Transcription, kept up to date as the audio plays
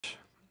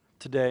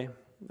today.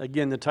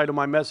 Again, the title of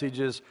my message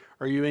is,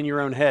 Are You in Your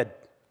Own Head?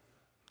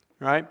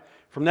 Right?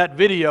 From that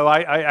video,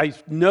 I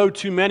know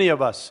too many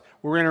of us,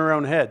 we're in our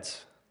own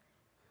heads.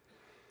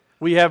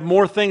 We have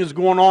more things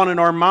going on in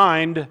our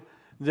mind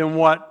than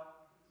what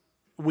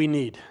we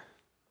need.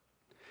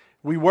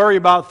 We worry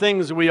about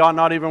things that we ought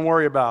not even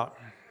worry about.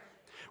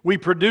 We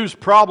produce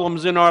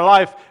problems in our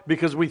life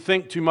because we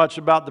think too much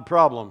about the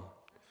problem.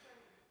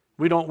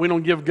 We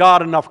don't give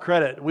God enough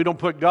credit. We don't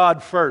put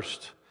God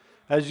first.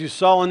 As you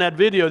saw in that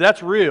video,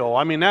 that's real.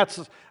 I mean, that's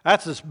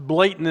as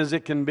blatant as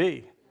it can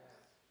be.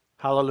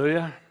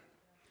 Hallelujah.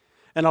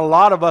 And a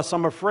lot of us,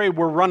 I'm afraid,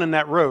 we're running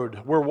that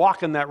road. We're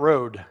walking that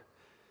road.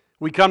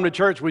 We come to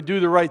church, we do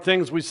the right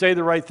things, we say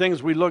the right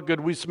things, we look good,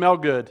 we smell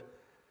good.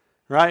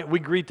 Right? We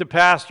greet the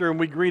pastor and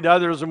we greet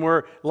others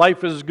and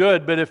life is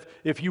good. But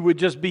if you would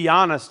just be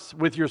honest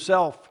with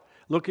yourself,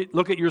 look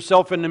at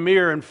yourself in the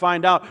mirror and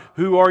find out,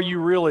 who are you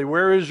really?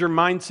 Where is your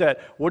mindset?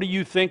 What are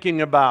you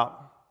thinking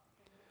about?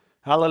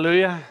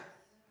 Hallelujah.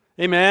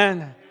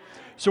 Amen.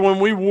 So when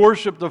we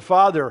worship the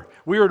Father,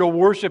 we are to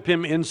worship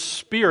Him in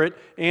spirit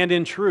and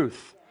in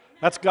truth.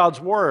 That's God's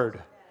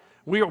Word.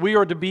 We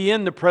are to be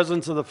in the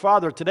presence of the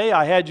Father. Today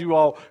I had you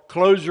all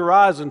close your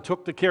eyes and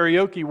took the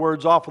karaoke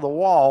words off of the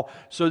wall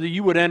so that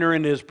you would enter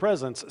into His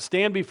presence.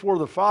 Stand before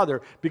the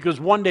Father,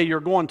 because one day you're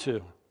going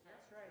to.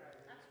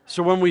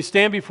 So when we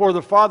stand before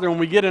the Father and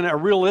we get a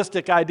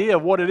realistic idea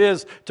of what it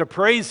is to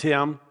praise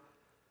Him,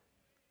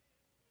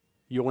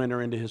 you'll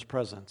enter into His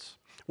presence.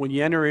 When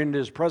you enter into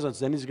His presence,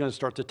 then He's going to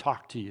start to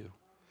talk to you.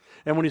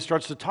 And when He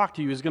starts to talk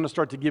to you, He's going to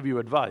start to give you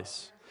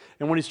advice.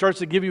 And when He starts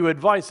to give you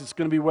advice, it's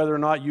going to be whether or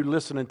not you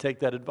listen and take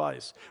that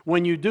advice.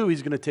 When you do,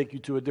 He's going to take you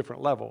to a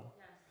different level.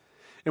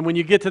 And when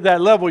you get to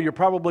that level, you're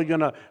probably going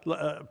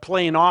to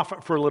playing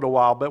off for a little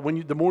while. But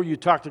the more you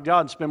talk to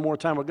God and spend more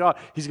time with God,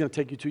 He's going to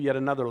take you to yet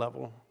another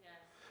level.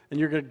 And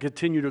you're going to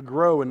continue to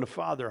grow in the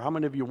Father. How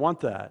many of you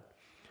want that?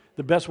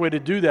 The best way to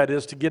do that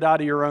is to get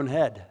out of your own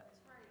head.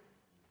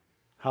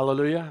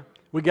 Hallelujah.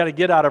 We got to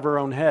get out of our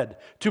own head.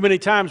 Too many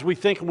times we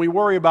think and we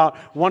worry about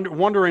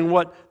wondering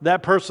what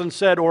that person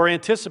said, or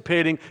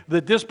anticipating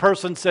that this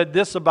person said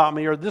this about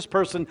me or this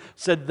person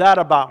said that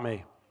about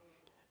me.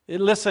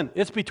 Listen,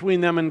 it's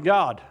between them and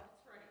God.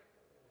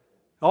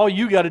 All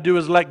you got to do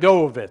is let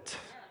go of it.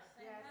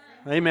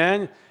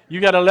 Amen. You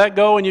got to let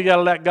go and you got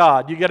to let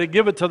God. You got to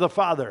give it to the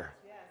Father.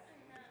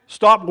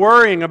 Stop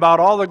worrying about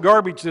all the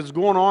garbage that's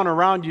going on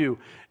around you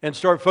and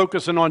start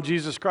focusing on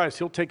Jesus Christ.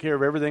 He'll take care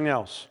of everything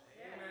else.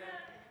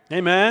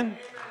 Amen.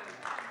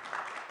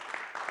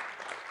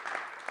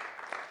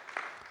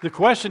 The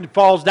question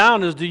falls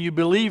down is, do you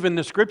believe in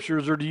the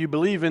Scriptures or do you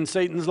believe in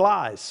Satan's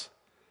lies?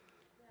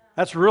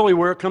 That's really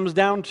where it comes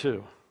down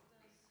to.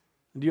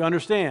 Do you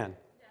understand?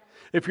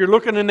 If you're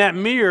looking in that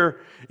mirror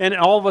and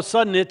all of a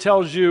sudden it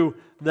tells you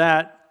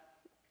that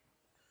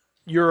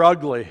you're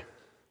ugly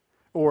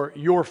or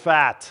you're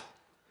fat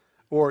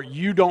or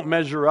you don't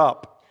measure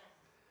up,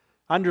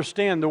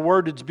 understand the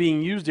word that's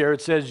being used there,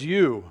 it says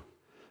you.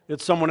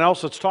 It's someone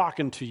else that's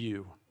talking to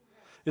you.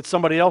 It's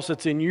somebody else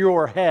that's in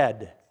your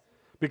head,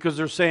 because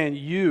they're saying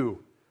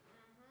you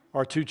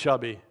are too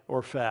chubby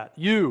or fat.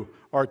 You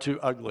are too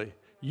ugly.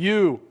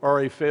 You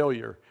are a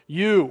failure.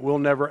 You will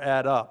never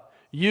add up.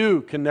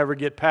 You can never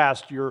get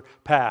past your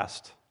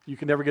past. You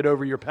can never get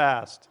over your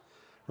past.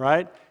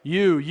 Right?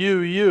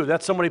 You.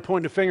 That's somebody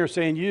pointing a finger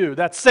saying you.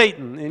 That's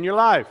Satan in your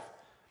life.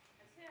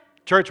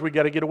 Church, we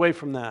got to get away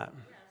from that.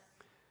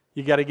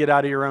 You got to get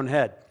out of your own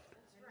head.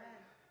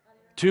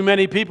 Too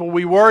many people,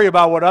 we worry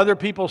about what other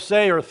people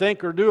say or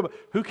think or do.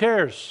 Who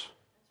cares?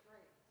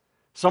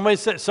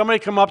 Somebody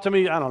come up to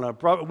me, I don't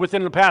know,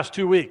 within the past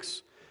 2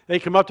 weeks. They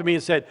come up to me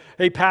and said,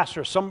 "Hey,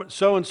 Pastor,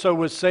 so-and-so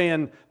was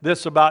saying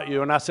this about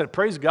you." And I said,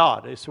 "Praise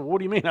God." They said, "What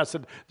do you mean?" I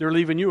said, "They're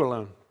leaving you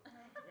alone."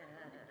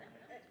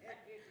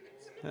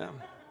 Yeah.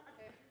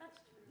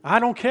 I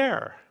don't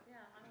care.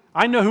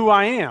 I know who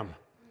I am.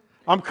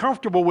 I'm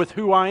comfortable with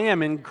who I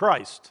am in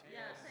Christ.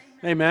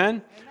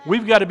 Amen.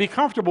 We've got to be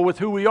comfortable with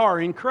who we are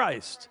in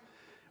Christ.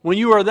 When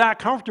you are that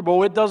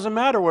comfortable, it doesn't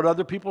matter what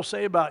other people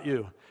say about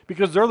you,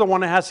 because they're the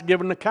one that has to give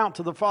an account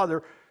to the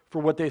Father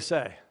for what they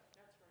say.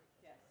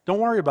 Don't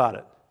worry about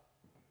it.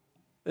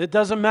 It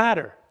doesn't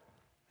matter.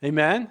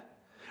 Amen.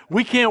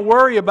 We can't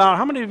worry about,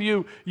 how many of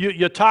you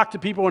talk to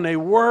people and they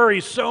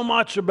worry so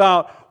much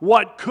about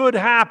what could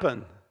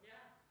happen?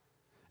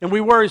 And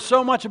we worry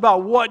so much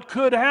about what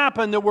could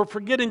happen that we're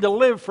forgetting to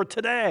live for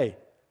today.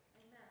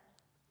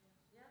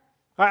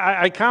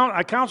 I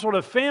counseled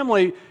a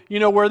family,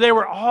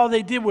 where all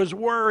they did was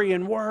worry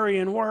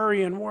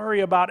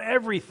about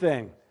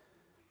everything.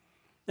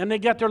 And they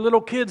got their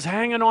little kids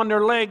hanging on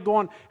their leg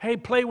going, "Hey,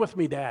 play with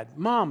me, Dad.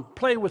 Mom,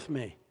 play with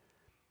me."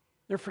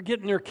 They're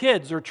forgetting their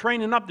kids. They're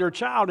training up their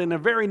child in a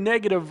very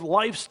negative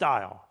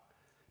lifestyle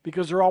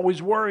because they're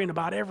always worrying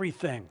about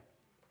everything.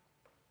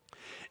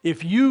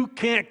 If you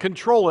can't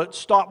control it,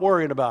 stop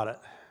worrying about it.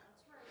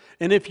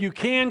 And if you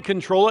can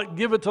control it,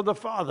 give it to the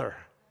Father.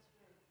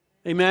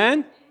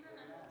 Amen?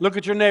 Look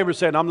at your neighbor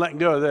saying, "I'm letting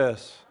go of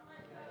this."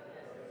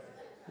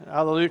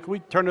 Hallelujah. Can we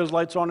turn those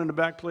lights on in the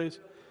back, please?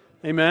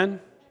 Amen.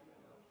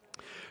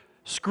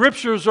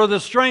 Scriptures are the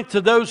strength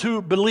to those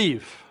who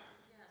believe.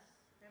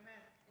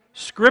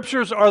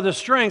 Scriptures are the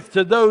strength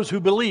to those who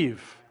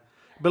believe.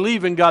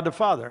 Believe in God the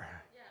Father.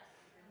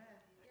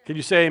 Can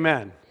you say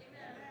amen?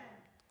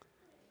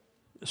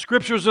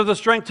 Scriptures are the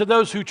strength to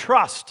those who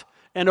trust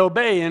and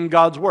obey in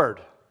God's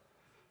Word.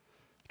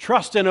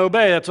 Trust and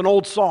obey, that's an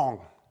old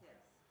song.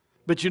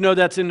 But you know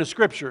that's in the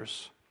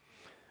Scriptures.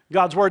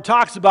 God's Word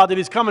talks about that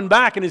He's coming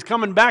back, and He's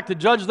coming back to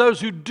judge those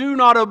who do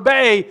not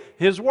obey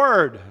His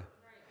Word.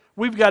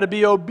 We've got to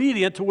be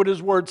obedient to what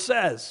His Word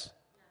says.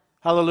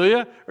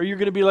 Hallelujah. Or you're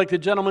going to be like the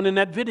gentleman in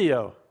that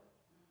video.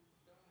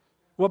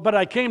 Well, but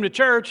I came to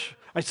church,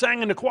 I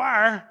sang in the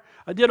choir,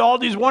 I did all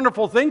these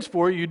wonderful things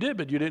for you. You did,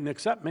 but you didn't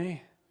accept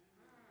me.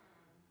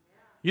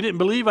 You didn't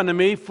believe unto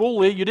me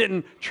fully. You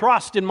didn't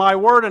trust in my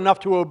word enough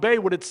to obey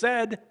what it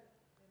said.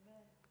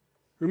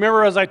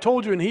 Remember, as I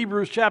told you in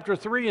Hebrews chapter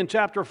 3 and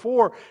chapter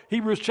 4,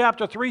 Hebrews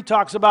chapter 3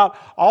 talks about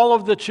all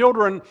of the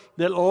children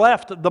that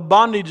left the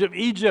bondage of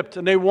Egypt,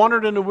 and they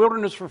wandered in the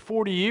wilderness for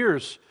 40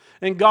 years.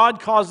 And God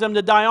caused them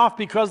to die off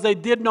because they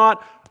did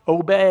not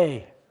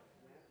obey.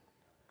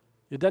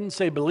 It doesn't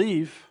say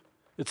believe.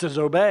 It says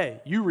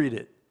obey. You read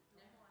it.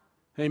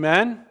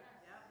 Amen?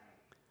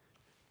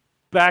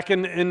 Back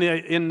in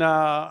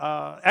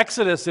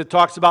Exodus, it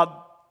talks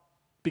about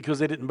because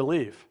they didn't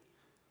believe.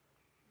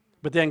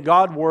 But then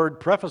God's word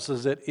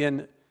prefaces it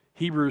in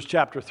Hebrews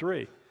chapter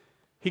 3.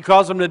 He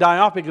caused them to die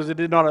off because they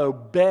did not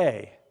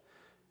obey.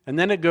 And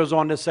then it goes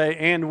on to say,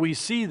 and we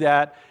see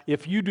that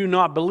if you do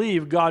not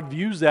believe, God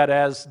views that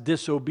as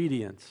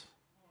disobedience.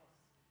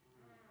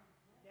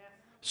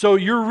 So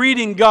you're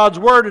reading God's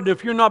word, and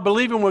if you're not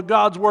believing what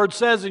God's word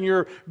says and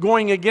you're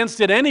going against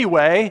it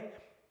anyway,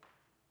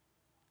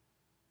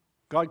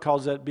 God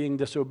calls that being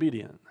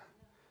disobedient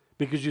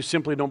because you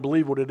simply don't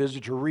believe what it is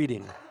that you're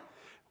reading.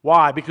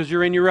 Why? Because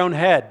you're in your own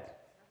head.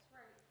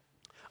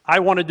 I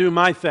want to do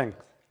my thing.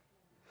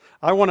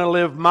 I want to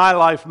live my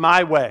life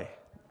my way.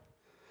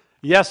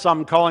 Yes,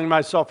 I'm calling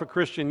myself a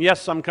Christian.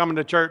 Yes, I'm coming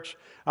to church.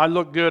 I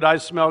look good. I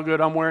smell good.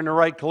 I'm wearing the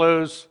right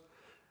clothes.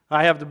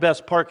 I have the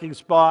best parking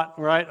spot,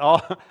 right?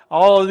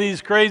 All of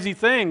these crazy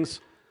things.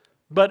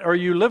 But are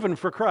you living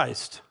for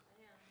Christ?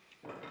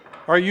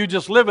 Are you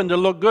just living to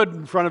look good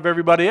in front of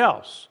everybody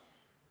else?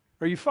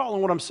 Are you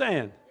following what I'm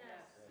saying?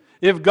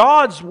 If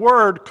God's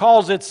word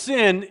calls it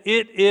sin,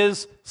 it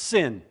is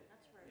sin.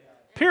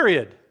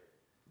 Period.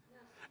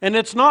 And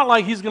it's not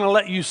like He's going to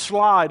let you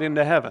slide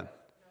into heaven.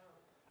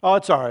 Oh,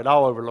 it's all right.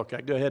 I'll overlook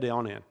that. Go ahead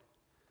on in.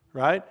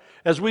 Right?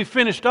 As we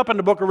finished up in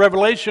the book of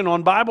Revelation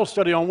on Bible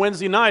study on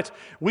Wednesday nights,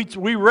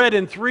 we read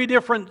in 3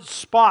 different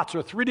spots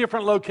or 3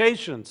 different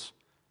locations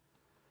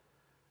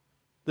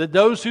that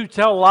those who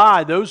tell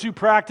lies, those who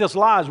practice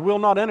lies, will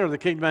not enter the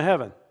kingdom of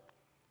heaven.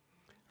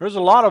 There's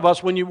a lot of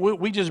us when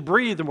we just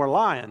breathe and we're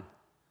lying.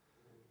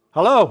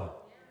 Hello?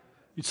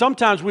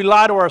 Sometimes we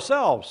lie to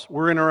ourselves.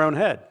 We're in our own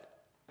head.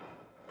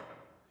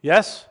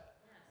 Yes?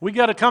 We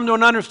got to come to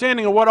an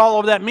understanding of what all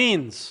of that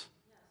means.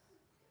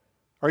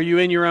 Are you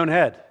in your own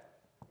head?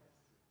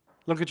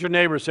 Look at your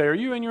neighbor and say, are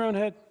you in your own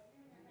head?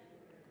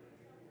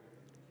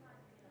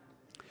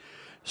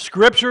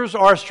 Scriptures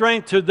are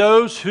strength to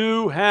those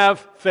who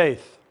have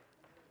faith.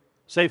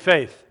 Say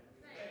faith.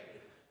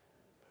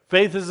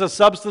 Faith is the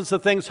substance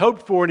of things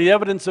hoped for and the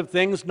evidence of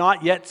things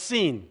not yet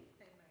seen.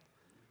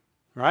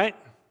 Right?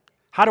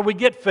 How do we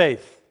get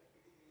faith?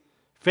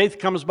 Faith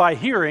comes by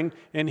hearing,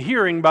 and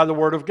hearing by the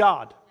Word of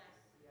God.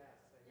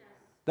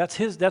 That's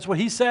what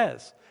He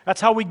says. That's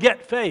how we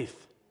get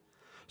faith.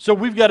 So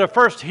we've got to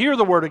first hear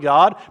the Word of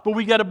God, but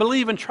we've got to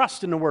believe and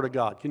trust in the Word of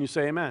God. Can you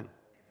say amen?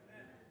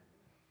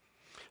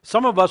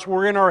 Some of us,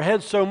 we're in our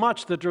heads so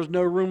much that there's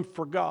no room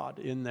for God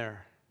in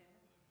there.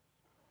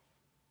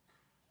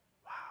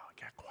 Wow,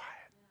 it got quiet.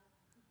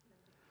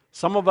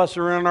 Some of us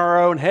are in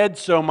our own head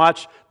so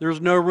much, there's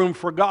no room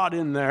for God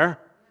in there.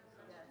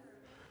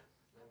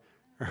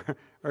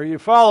 Are you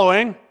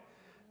following?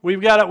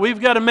 We've got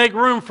to make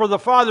room for the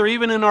Father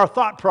even in our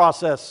thought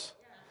process,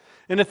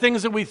 in the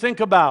things that we think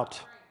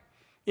about,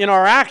 in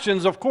our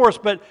actions, of course,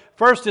 but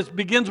first it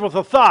begins with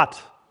a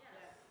thought.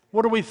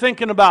 What are we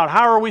thinking about?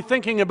 How are we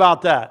thinking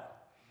about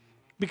that?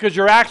 Because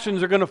your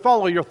actions are going to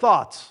follow your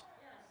thoughts.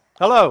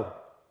 Hello?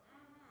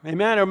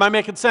 Amen? Or am I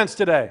making sense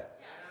today?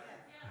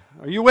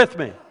 Are you with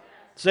me?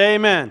 Say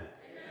amen.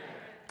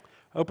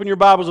 Open your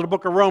Bibles to the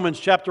book of Romans,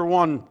 chapter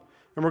 1,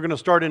 and we're going to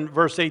start in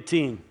verse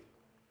 18.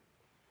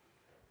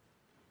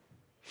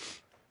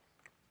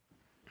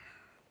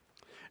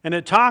 And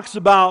it talks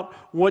about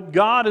what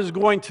God is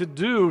going to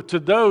do to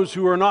those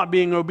who are not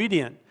being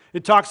obedient.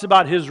 It talks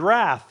about His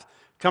wrath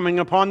coming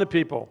upon the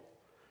people.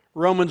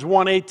 Romans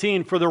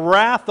 1:18, for the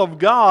wrath of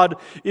God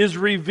is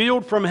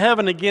revealed from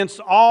heaven against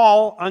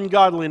all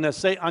ungodliness.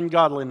 Say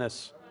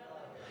ungodliness.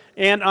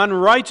 And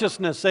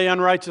unrighteousness. Say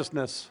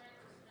unrighteousness.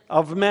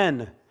 Of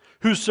men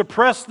who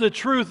suppress the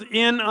truth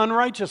in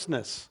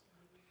unrighteousness.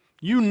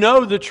 You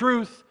know the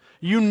truth.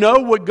 You know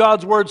what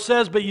God's Word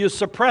says, but you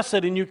suppress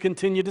it and you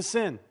continue to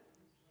sin.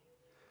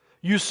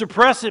 You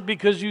suppress it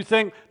because you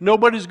think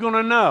nobody's going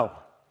to know.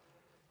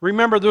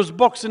 Remember, there's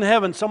books in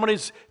heaven.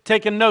 Somebody's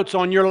taking notes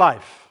on your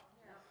life,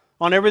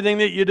 on everything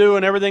that you do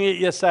and everything that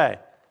you say.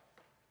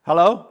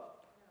 Hello?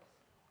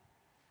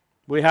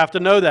 We have to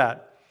know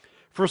that.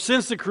 For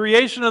since the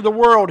creation of the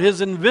world,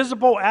 his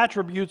invisible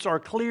attributes are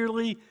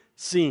clearly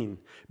seen,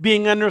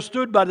 being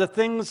understood by the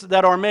things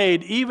that are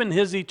made, even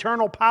his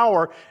eternal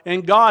power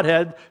and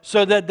Godhead,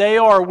 so that they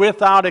are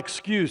without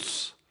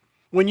excuse.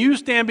 When you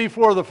stand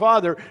before the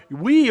Father,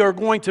 we are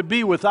going to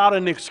be without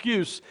an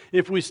excuse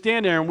if we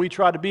stand there and we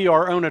try to be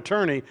our own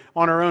attorney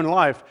on our own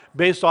life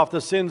based off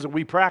the sins that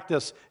we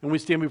practice and we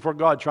stand before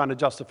God trying to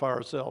justify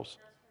ourselves.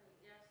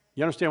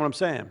 You understand what I'm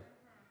saying?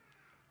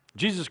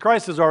 Jesus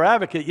Christ is our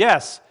advocate,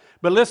 yes.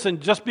 But listen,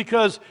 just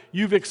because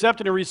you've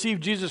accepted and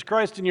received Jesus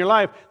Christ in your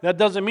life, that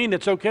doesn't mean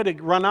it's okay to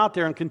run out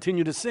there and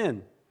continue to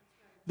sin.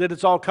 That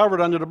it's all covered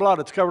under the blood.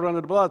 It's covered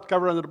under the blood. It's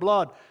covered under the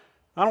blood.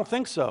 I don't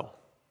think so.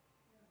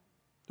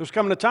 There's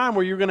coming a time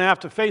where you're going to have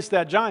to face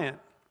that giant.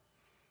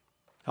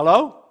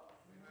 Hello?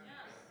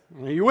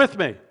 Yes. Are you with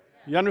me?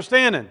 You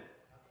understanding?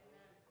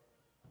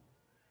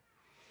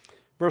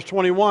 Verse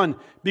 21,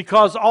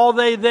 because all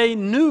they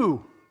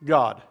knew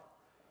God,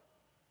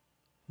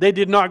 they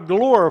did not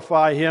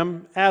glorify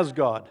him as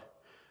God,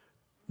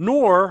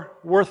 nor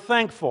were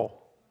thankful,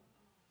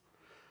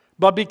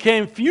 but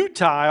became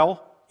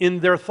futile in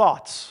their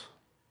thoughts,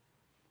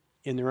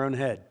 in their own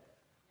head.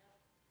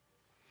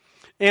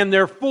 And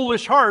their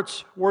foolish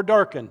hearts were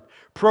darkened.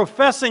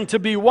 Professing to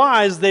be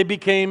wise, they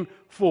became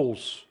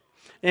fools,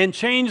 and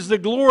changed the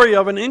glory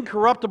of an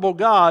incorruptible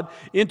God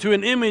into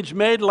an image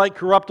made like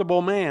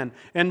corruptible man,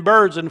 and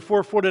birds, and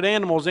four-footed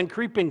animals, and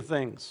creeping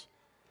things.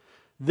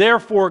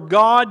 Therefore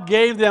God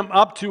gave them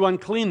up to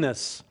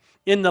uncleanness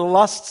in the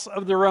lusts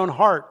of their own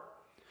heart,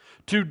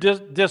 to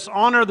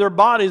dishonor their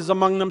bodies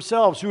among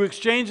themselves, who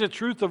exchanged the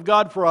truth of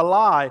God for a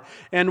lie,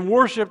 and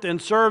worshipped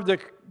and served the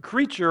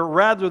creature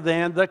rather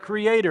than the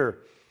Creator,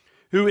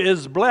 who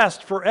is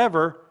blessed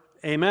forever.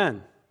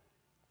 Amen.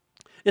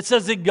 It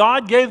says that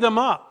God gave them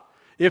up.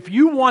 If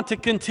you want to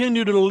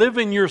continue to live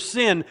in your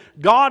sin,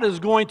 God is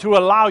going to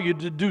allow you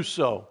to do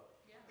so.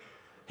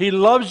 He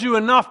loves you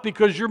enough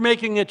because you're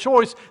making a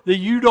choice that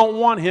you don't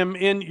want him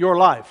in your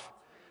life.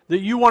 That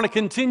you want to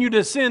continue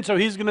to sin, so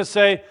he's going to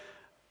say,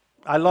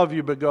 I love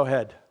you, but go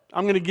ahead.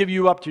 I'm going to give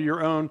you up to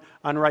your own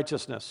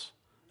unrighteousness.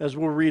 As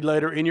we'll read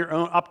later,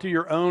 up to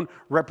your own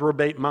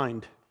reprobate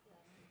mind.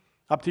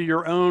 Up to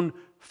your own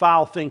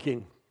foul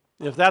thinking.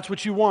 If that's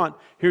what you want,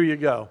 here you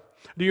go.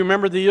 Do you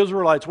remember the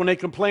Israelites when they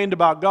complained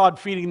about God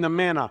feeding them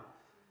manna?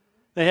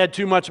 They had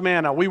too much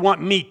manna. We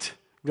want meat.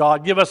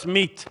 God, give us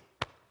meat.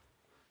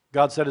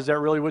 God said, is that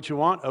really what you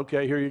want?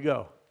 Okay, here you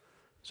go.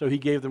 So he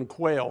gave them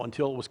quail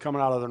until it was coming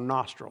out of their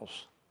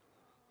nostrils.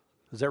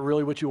 Is that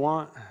really what you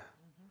want?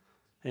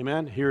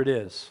 Amen? Here it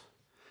is.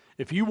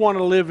 If you want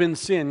to live in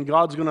sin,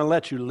 God's going to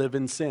let you live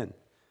in sin.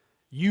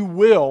 You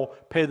will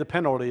pay the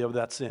penalty of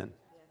that sin.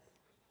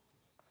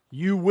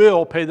 You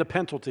will pay the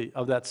penalty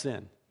of that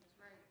sin.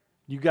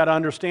 You've got to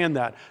understand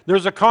that.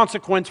 There's a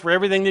consequence for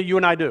everything that you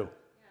and I do.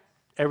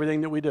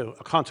 Everything that we do,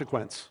 a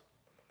consequence.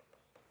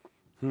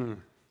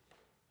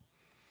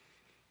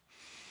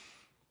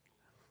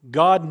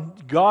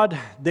 God,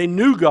 they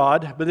knew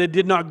God, but they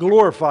did not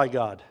glorify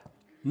God.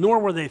 Nor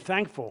were they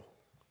thankful.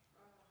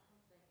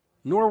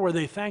 Nor were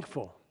they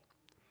thankful.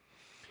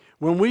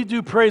 When we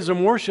do praise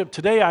and worship,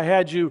 today I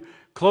had you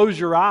close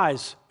your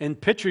eyes and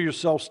picture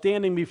yourself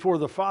standing before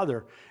the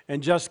Father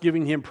and just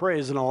giving him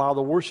praise and allow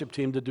the worship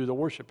team to do the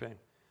worshiping.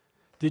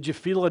 Did you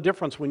feel a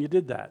difference when you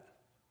did that?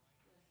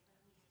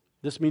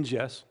 This means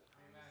yes.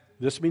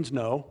 This means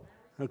no.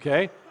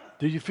 Okay?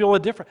 Did you feel a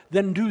difference?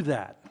 Then do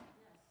that.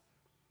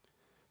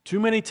 Too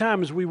many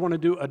times we want to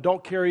do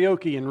adult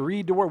karaoke and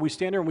read the word. We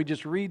stand there and we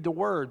just read the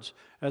words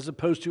as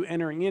opposed to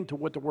entering into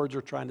what the words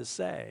are trying to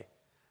say.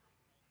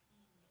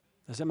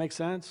 Does that make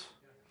sense?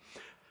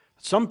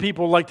 Some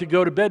people like to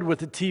go to bed with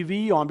the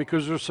TV on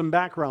because there's some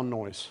background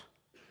noise.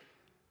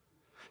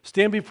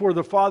 Stand before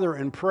the Father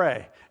and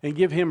pray and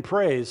give him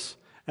praise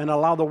and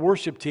allow the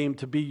worship team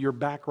to be your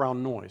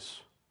background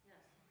noise.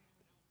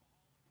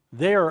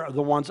 They're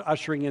the ones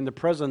ushering in the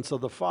presence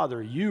of the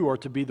Father. You are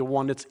to be the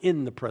one that's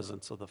in the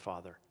presence of the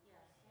Father.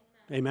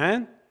 Yes.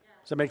 Amen? Yes.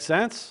 Does that make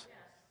sense?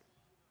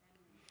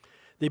 Yes.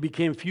 They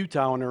became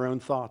futile in their own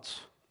thoughts.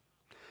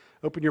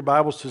 Open your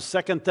Bibles to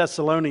 2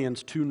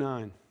 Thessalonians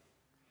 2:9.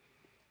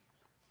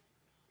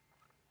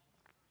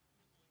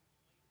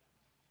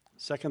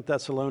 2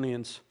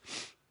 Thessalonians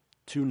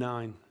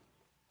 2:9.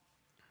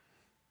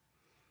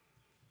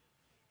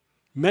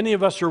 Many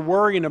of us are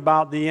worrying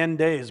about the end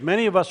days.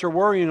 Many of us are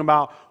worrying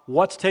about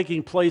what's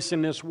taking place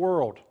in this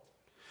world.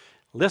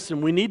 Listen,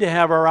 we need to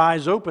have our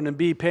eyes open and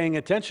be paying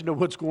attention to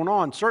what's going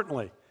on,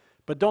 certainly.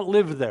 But don't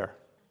live there.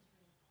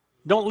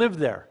 Don't live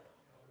there.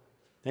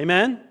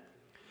 Amen?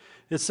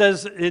 It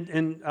says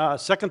in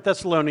 2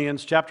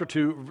 Thessalonians chapter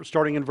 2,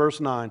 starting in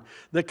verse 9,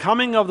 the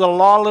coming of the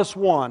lawless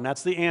one,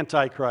 that's the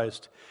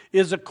Antichrist,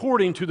 is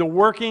according to the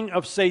working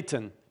of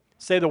Satan.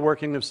 Say the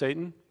working of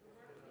Satan.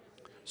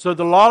 So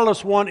the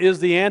lawless one is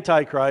the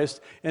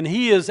Antichrist, and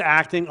he is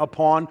acting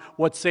upon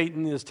what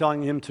Satan is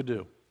telling him to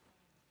do,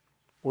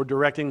 or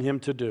directing him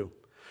to do.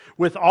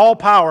 With all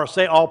power,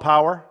 say all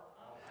power,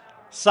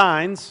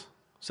 signs,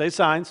 say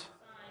signs,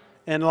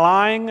 and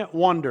lying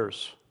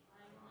wonders.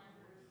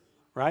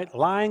 Right?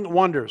 Lying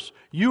wonders.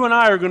 You and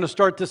I are going to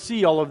start to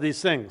see all of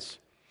these things.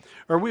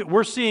 Or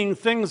we're seeing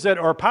things that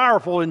are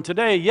powerful in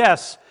today,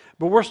 yes,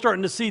 but we're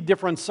starting to see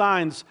different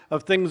signs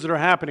of things that are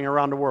happening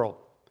around the world.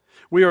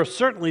 We are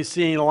certainly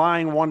seeing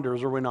lying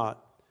wonders, are we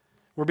not?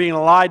 We're being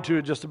lied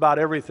to just about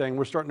everything.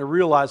 We're starting to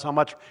realize how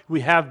much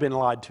we have been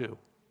lied to.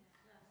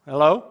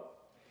 Hello?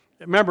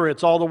 Remember,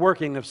 it's all the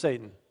working of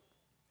Satan.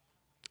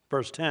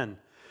 Verse 10.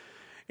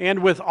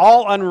 And with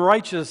all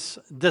unrighteous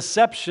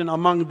deception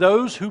among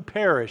those who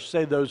perish,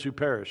 say those who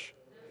perish,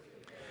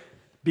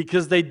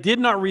 because they did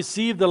not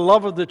receive the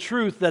love of the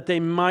truth that they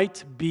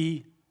might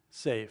be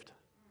saved.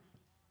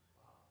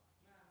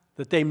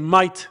 That they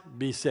might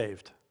be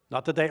saved.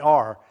 Not that they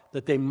are,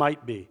 that they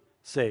might be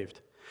saved.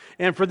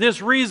 And for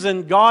this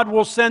reason, God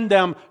will send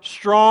them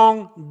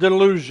strong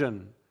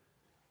delusion.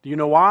 Do you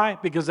know why?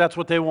 Because that's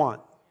what they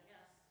want.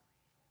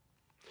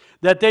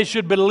 That they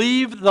should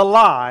believe the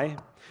lie,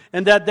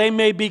 and that they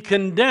may be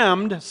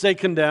condemned, say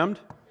condemned,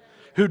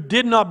 who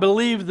did not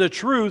believe the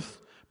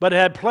truth, but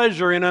had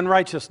pleasure in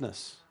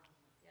unrighteousness.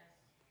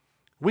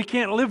 We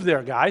can't live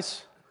there,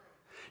 guys.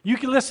 You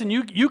can listen,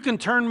 you can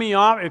turn me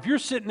off. If you're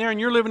sitting there and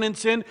you're living in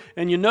sin,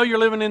 and you know you're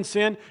living in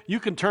sin, you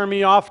can turn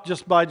me off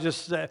just by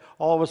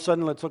all of a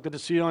sudden, let's look at the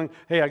ceiling.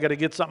 Hey, I got to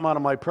get something out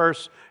of my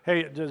purse.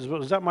 Hey,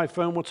 is that my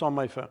phone? What's on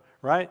my phone?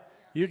 Right?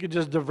 You could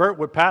just divert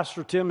what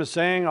Pastor Tim is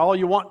saying all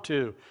you want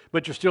to,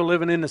 but you're still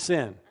living in the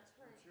sin.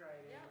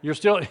 You're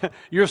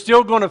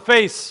still going to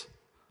face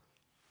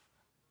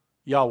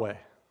Yahweh.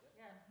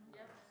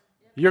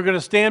 You're going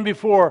to stand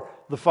before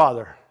the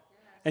Father,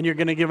 and you're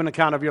going to give an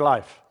account of your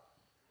life.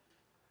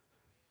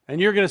 And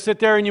you're going to sit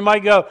there and you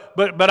might go,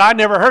 but I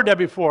never heard that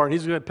before. And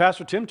he's going to,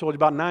 Pastor Tim told you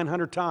about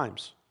 900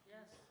 times.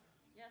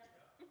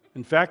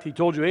 In fact, he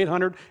told you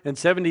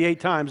 878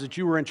 times that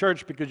you were in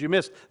church because you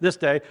missed this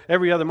day.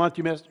 Every other month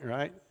you missed,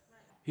 right?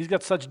 He's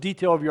got such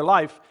detail of your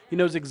life. He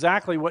knows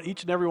exactly what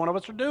each and every one of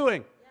us are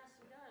doing.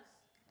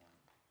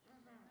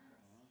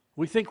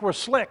 We think we're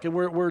slick and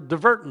we're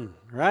diverting,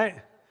 right?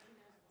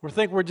 We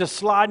think we're just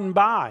sliding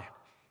by.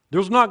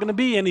 There's not going to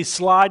be any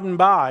sliding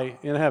by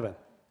in heaven.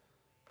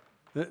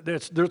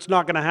 It's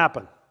not going to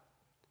happen.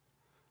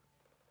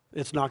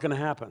 It's not going to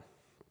happen.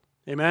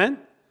 Amen?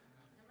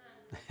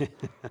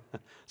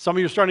 Some of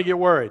you are starting to get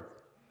worried.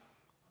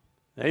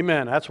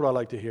 Amen. That's what I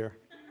like to hear.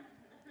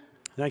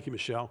 Thank you,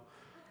 Michelle.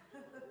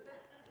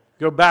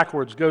 Go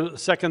backwards. Go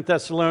to 2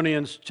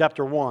 Thessalonians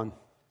chapter 1.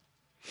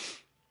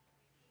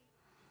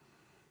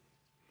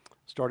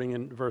 Starting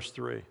in verse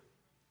 3.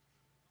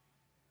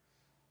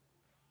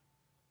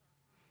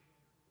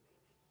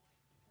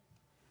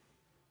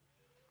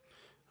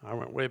 I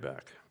went way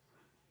back.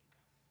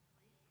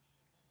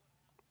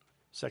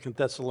 2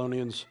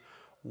 Thessalonians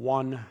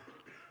 1.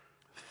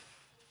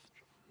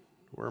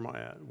 Where am I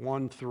at?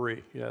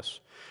 1:3,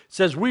 yes. It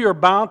says, we are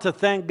bound to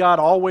thank God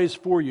always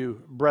for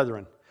you,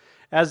 brethren,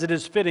 as it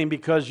is fitting,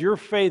 because your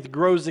faith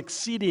grows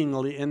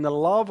exceedingly, and the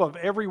love of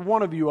every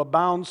one of you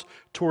abounds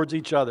towards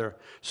each other,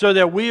 so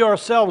that we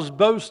ourselves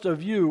boast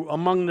of you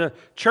among the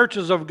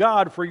churches of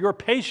God for your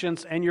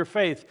patience and your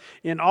faith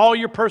in all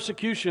your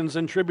persecutions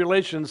and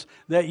tribulations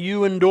that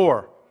you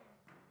endure,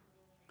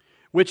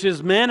 which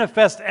is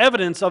manifest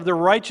evidence of the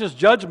righteous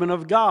judgment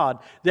of God,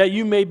 that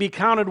you may be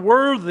counted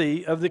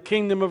worthy of the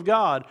kingdom of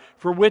God,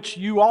 for which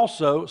you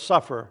also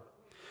suffer.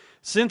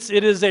 Since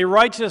it is a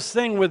righteous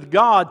thing with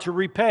God to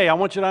repay, I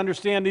want you to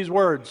understand these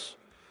words.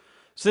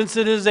 Since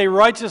it is a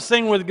righteous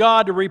thing with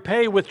God to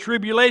repay with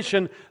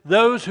tribulation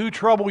those who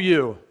trouble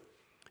you.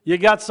 You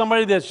got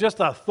somebody that's just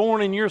a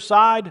thorn in your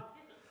side?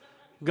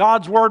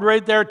 God's word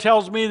right there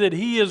tells me that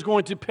He is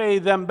going to pay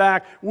them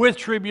back with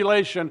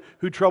tribulation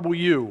who trouble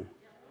you.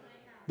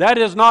 That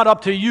is not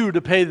up to you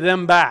to pay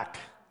them back.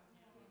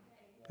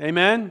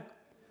 Amen?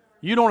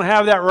 You don't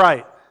have that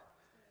right.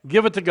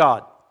 Give it to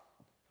God.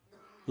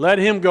 Let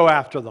Him go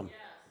after them.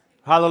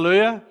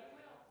 Hallelujah.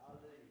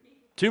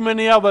 Too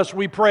many of us,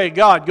 we pray,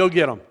 God, go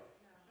get them.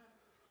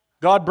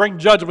 God, bring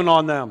judgment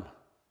on them.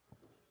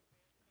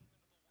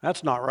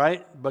 That's not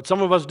right, but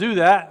some of us do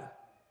that.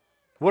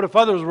 What if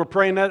others were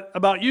praying that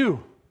about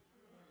you?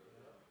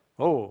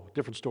 Oh,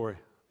 different story.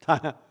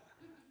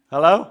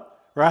 Hello?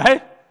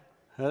 Right?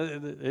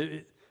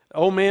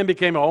 Old man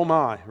became oh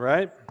my,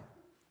 right?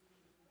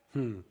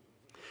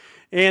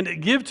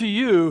 And give to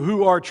you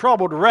who are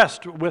troubled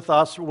rest with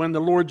us when the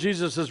Lord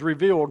Jesus is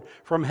revealed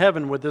from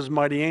heaven with His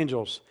mighty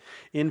angels,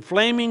 in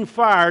flaming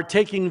fire,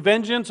 taking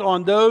vengeance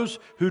on those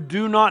who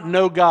do not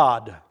know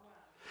God,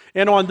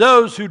 and on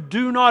those who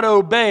do not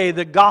obey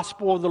the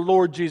gospel of the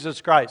Lord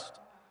Jesus Christ.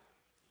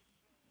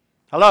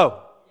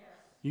 Hello?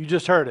 You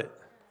just heard it.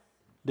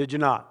 Did you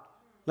not?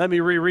 Let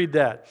me reread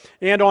that.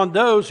 And on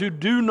those who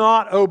do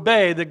not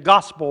obey the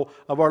gospel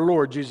of our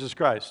Lord Jesus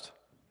Christ.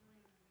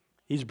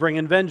 He's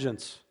bringing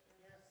vengeance.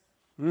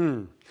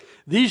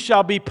 These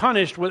shall be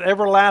punished with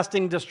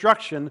everlasting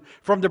destruction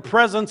from the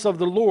presence of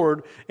the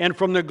Lord and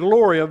from the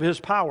glory of his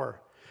power,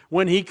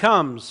 when he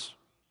comes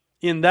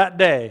in that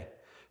day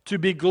to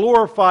be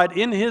glorified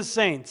in his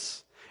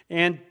saints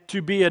and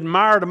to be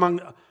admired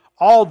among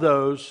all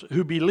those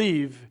who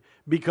believe,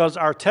 because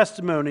our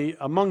testimony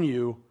among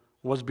you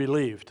was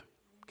believed.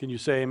 Can you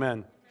say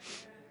amen?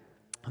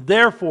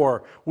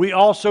 Therefore, we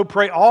also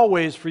pray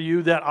always for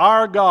you, that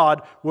our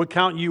God will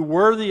count you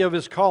worthy of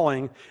his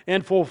calling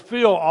and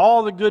fulfill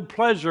all the good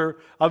pleasure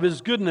of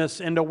his goodness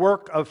in the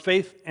work of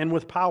faith and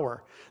with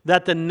power,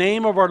 that the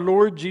name of our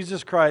Lord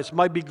Jesus Christ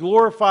might be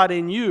glorified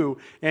in you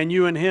and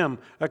you in him,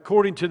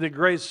 according to the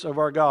grace of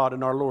our God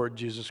and our Lord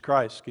Jesus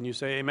Christ. Can you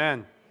say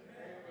amen?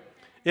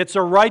 It's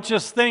a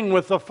righteous thing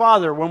with the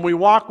Father. When we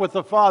walk with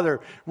the Father,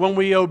 when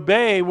we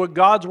obey what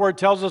God's Word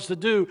tells us to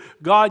do,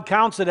 God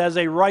counts it as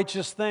a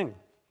righteous thing.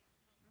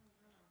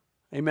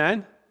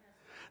 Amen?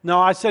 Now,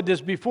 I said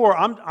this before,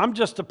 I'm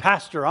just a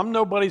pastor. I'm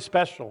nobody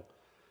special.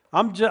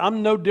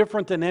 I'm no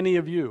different than any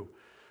of you.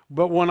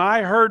 But when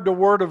I heard the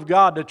Word of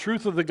God, the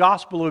truth of the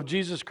gospel of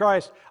Jesus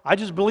Christ, I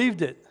just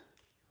believed it.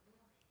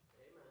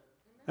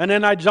 And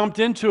then I jumped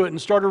into it and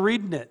started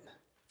reading it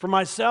for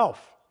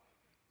myself.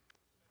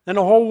 And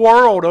the whole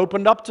world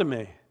opened up to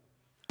me.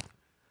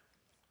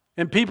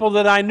 And people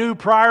that I knew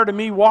prior to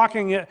me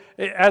walking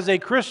as a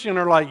Christian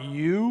are like,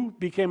 you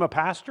became a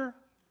pastor?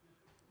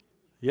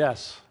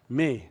 Yes,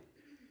 me.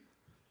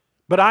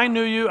 But I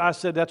knew you. I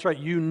said, that's right,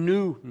 you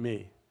knew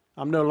me.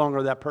 I'm no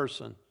longer that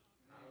person.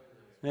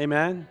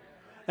 Amen?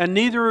 And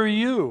neither are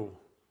you,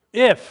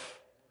 if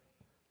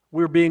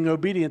we're being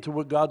obedient to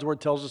what God's Word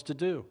tells us to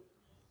do.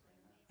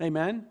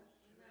 Amen?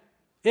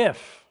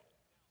 If.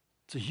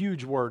 It's a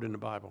huge word in the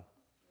Bible,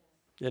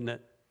 isn't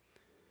it?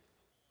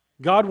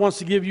 God wants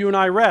to give you and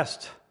I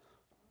rest.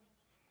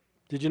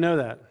 Did you know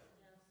that?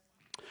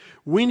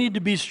 We need to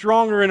be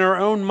stronger in our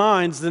own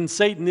minds than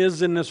Satan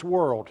is in this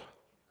world.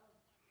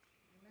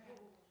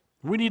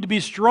 We need to be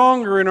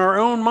stronger in our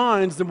own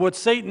minds than what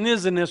Satan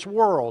is in this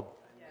world.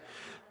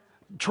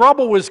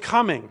 Trouble is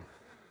coming.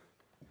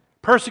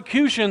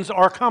 Persecutions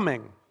are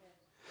coming.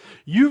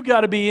 You've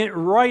got to be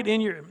right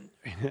in your...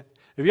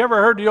 Have you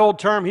ever heard the old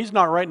term, he's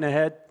not right in the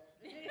head?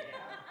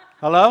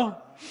 Hello?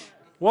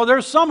 Well,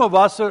 there's some of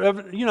us that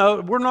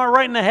have, we're not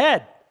right in the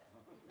head.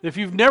 If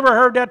you've never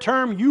heard that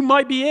term, you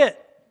might be it.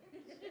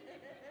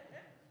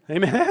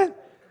 Amen?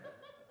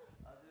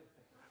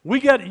 You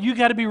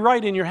got to be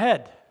right in your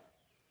head.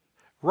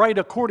 Right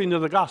according to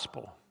the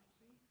gospel.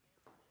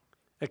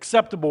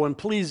 Acceptable and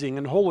pleasing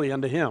and holy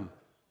unto him.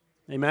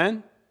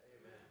 Amen?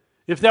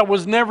 If that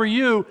was never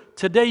you,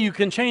 today you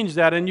can change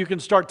that and you can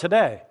start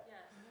today.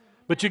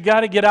 But you got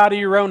to get out of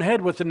your own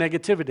head with the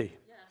negativity.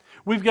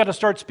 We've got to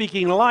start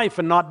speaking life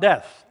and not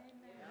death.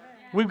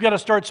 We've got to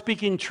start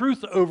speaking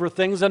truth over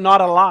things and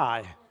not a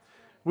lie.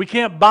 We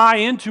can't buy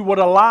into what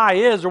a lie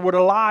is or what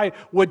a lie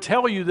would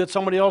tell you that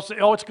somebody else,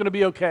 it's going to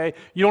be okay.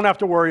 You don't have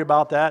to worry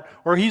about that.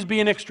 Or he's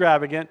being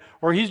extravagant.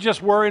 Or he's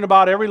just worrying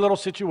about every little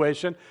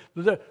situation.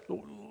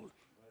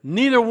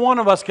 Neither one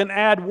of us can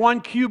add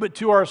 1 cubit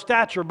to our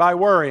stature by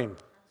worrying.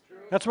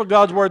 That's what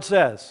God's Word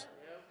says.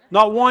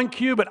 Not 1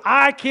 cubit.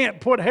 I can't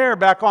put hair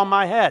back on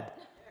my head.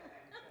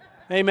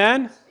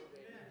 Amen?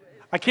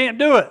 I can't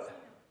do it.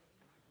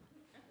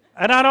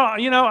 And I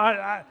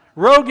don't,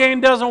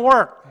 Rogaine doesn't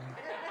work.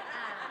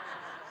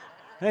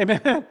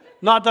 Amen?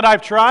 Not that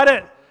I've tried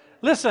it.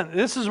 Listen,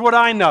 this is what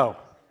I know.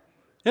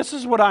 This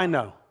is what I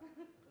know.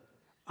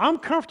 I'm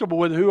comfortable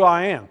with who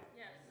I am.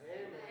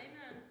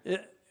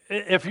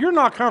 If you're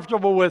not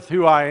comfortable with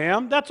who I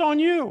am, that's on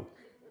you.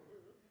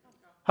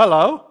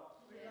 Hello?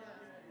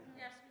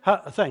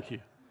 Thank you.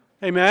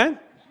 Amen?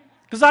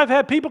 Because I've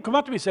had people come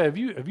up to me and say, have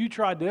you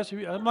tried this?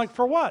 I'm like,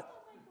 for what?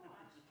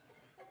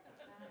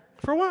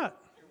 For what?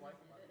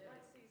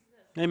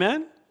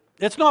 Amen?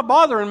 It's not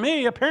bothering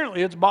me.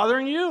 Apparently, it's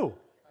bothering you.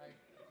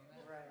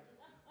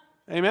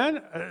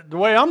 Amen? The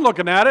way I'm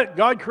looking at it,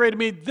 God created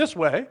me this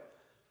way.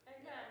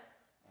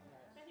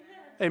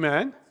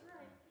 Amen?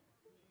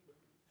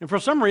 And for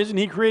some reason,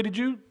 He created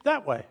you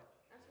that way.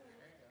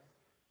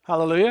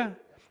 Hallelujah.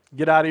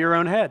 Get out of your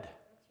own head.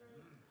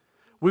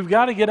 We've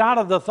got to get out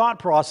of the thought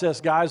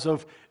process, guys,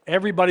 of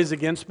everybody's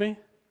against me.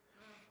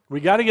 We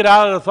got to get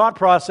out of the thought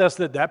process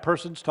that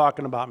person's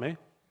talking about me.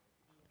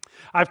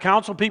 I've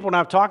counseled people and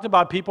I've talked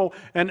about people,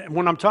 and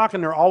when I'm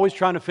talking, they're always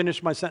trying to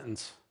finish my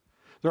sentence.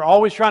 They're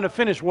always trying to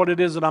finish what it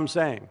is that I'm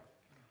saying.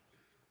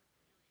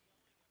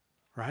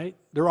 Right?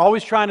 They're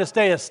always trying to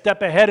stay a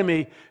step ahead of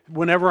me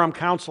whenever I'm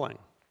counseling.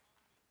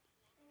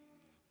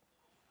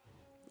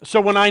 So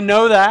when I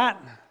know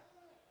that,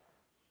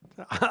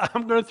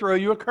 I'm going to throw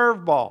you a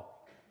curveball.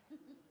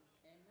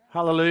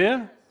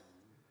 Hallelujah.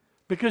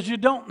 Because you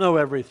don't know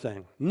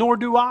everything, nor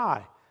do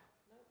I.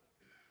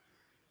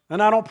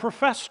 And I don't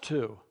profess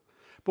to.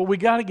 But we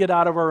got to get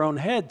out of our own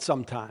head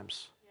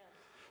sometimes.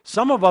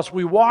 Some of us,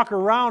 we walk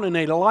around in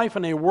a life,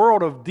 in a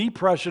world of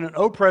depression and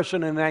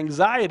oppression and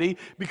anxiety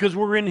because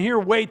we're in here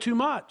way too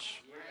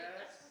much.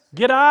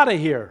 Get out of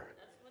here.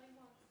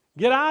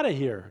 Get out of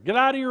here. Get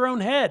out of your own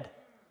head.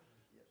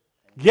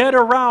 Get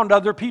around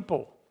other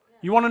people.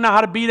 You want to know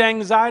how to beat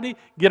anxiety?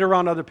 Get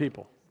around other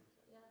people.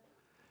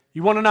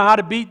 You want to know how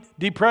to beat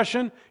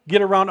depression?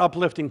 Get around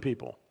uplifting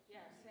people.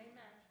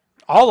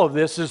 All of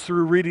this is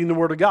through reading the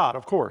Word of God,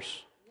 of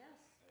course.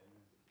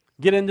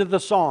 Get into the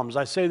Psalms.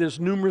 I say this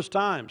numerous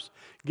times.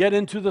 Get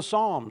into the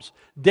Psalms.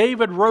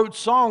 David wrote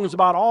songs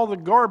about all the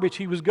garbage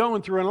he was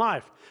going through in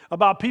life,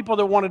 about people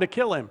that wanted to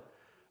kill him,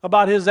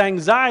 about his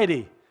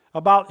anxiety,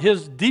 about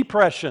his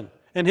depression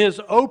and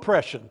his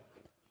oppression.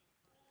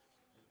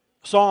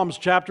 Psalms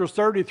chapters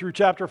 30 through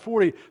chapter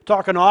 40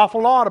 talk an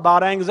awful lot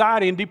about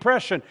anxiety and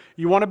depression.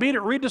 You want to beat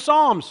it? Read the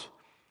Psalms.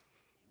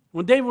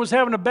 When David was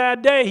having a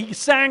bad day, he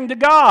sang to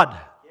God.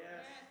 Yes.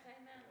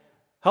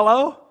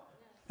 Hello?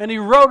 And he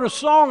wrote a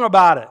song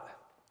about it.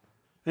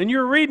 And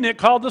you're reading it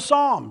called the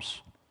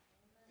Psalms.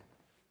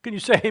 Can you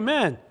say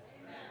amen? Amen.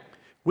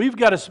 We've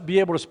got to be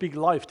able to speak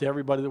life to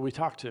everybody that we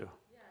talk to.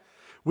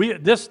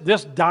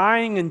 This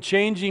dying and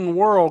changing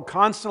world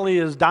constantly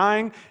is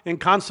dying and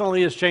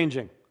constantly is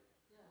changing.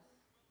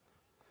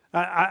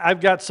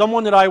 I've got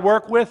someone that I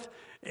work with,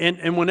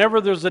 and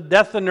whenever there's a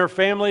death in their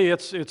family,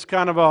 it's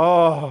kind of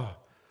a,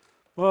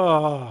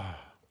 oh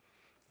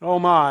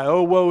my,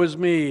 oh woe is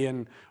me,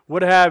 and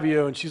what have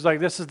you. And she's like,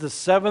 this is the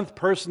 7th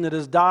person that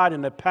has died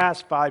in the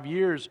past 5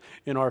 years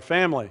in our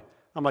family.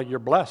 I'm like, you're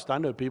blessed. I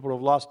know people who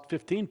have lost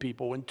 15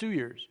 people in 2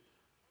 years.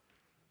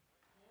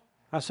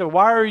 I said,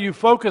 why are you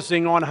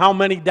focusing on how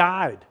many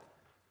died?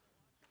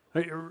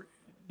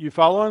 You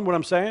following what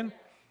I'm saying?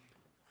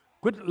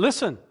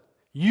 Listen,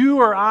 you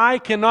or I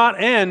cannot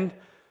end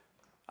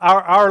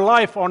our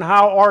life on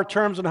our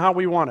terms and how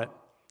we want it.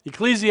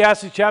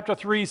 Ecclesiastes chapter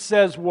 3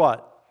 says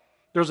what?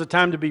 There's a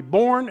time to be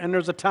born and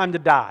there's a time to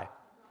die.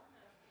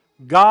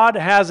 God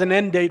has an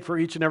end date for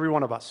each and every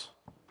one of us.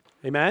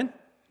 Amen?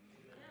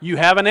 You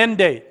have an end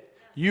date.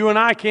 You and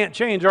I can't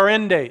change our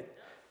end date.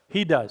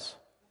 He does.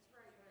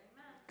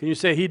 Can you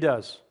say He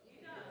does?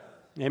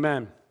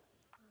 Amen.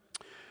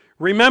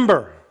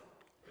 Remember,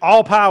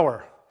 all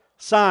power,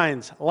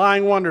 signs,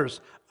 lying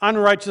wonders,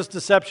 unrighteous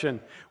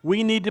deception.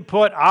 We need to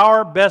put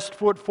our best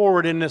foot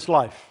forward in this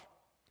life.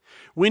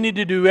 We need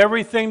to do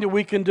everything that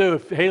we can do.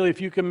 Haley,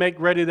 if you can make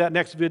ready that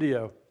next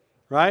video,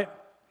 right?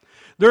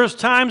 There's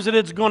times that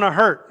it's going to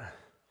hurt.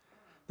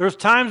 There's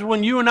times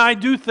when you and I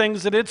do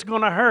things that it's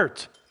going to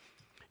hurt.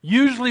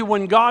 Usually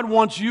when God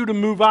wants you to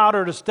move out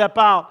or to step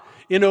out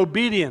in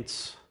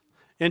obedience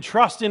and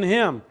trust in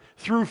Him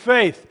through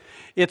faith,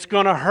 it's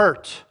going to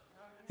hurt.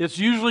 It's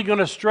usually going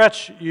to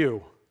stretch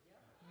you.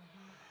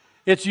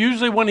 It's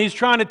usually when He's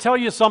trying to tell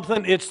you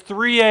something, it's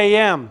 3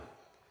 a.m.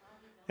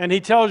 and He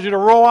tells you to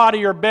roll out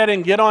of your bed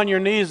and get on your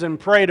knees and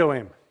pray to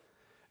Him.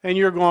 And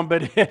you're going,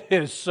 but it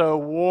is so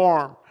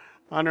warm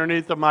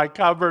underneath of my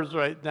covers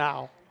right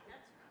now.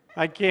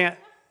 I can't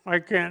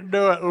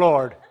do it,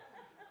 Lord.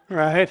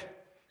 Right?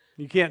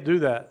 You can't do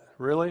that.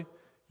 Really?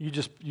 You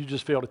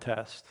just failed a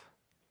test.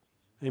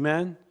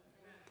 Amen?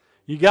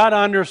 You got to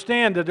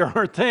understand that there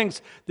are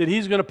things that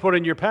He's going to put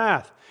in your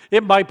path.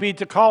 It might be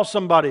to call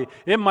somebody.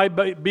 It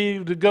might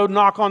be to go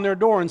knock on their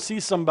door and see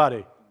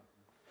somebody.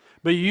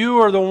 But you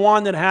are the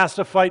one that has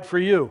to fight for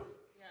you.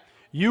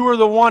 You are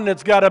the one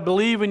that's got to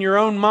believe in your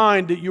own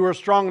mind that you are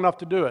strong enough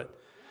to do it.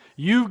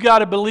 You've got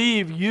to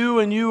believe you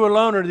and you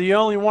alone are the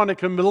only one that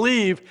can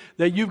believe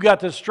that you've got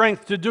the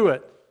strength to do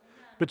it.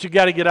 But you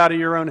got to get out of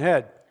your own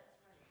head.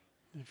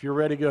 If you're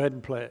ready, go ahead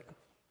and play it.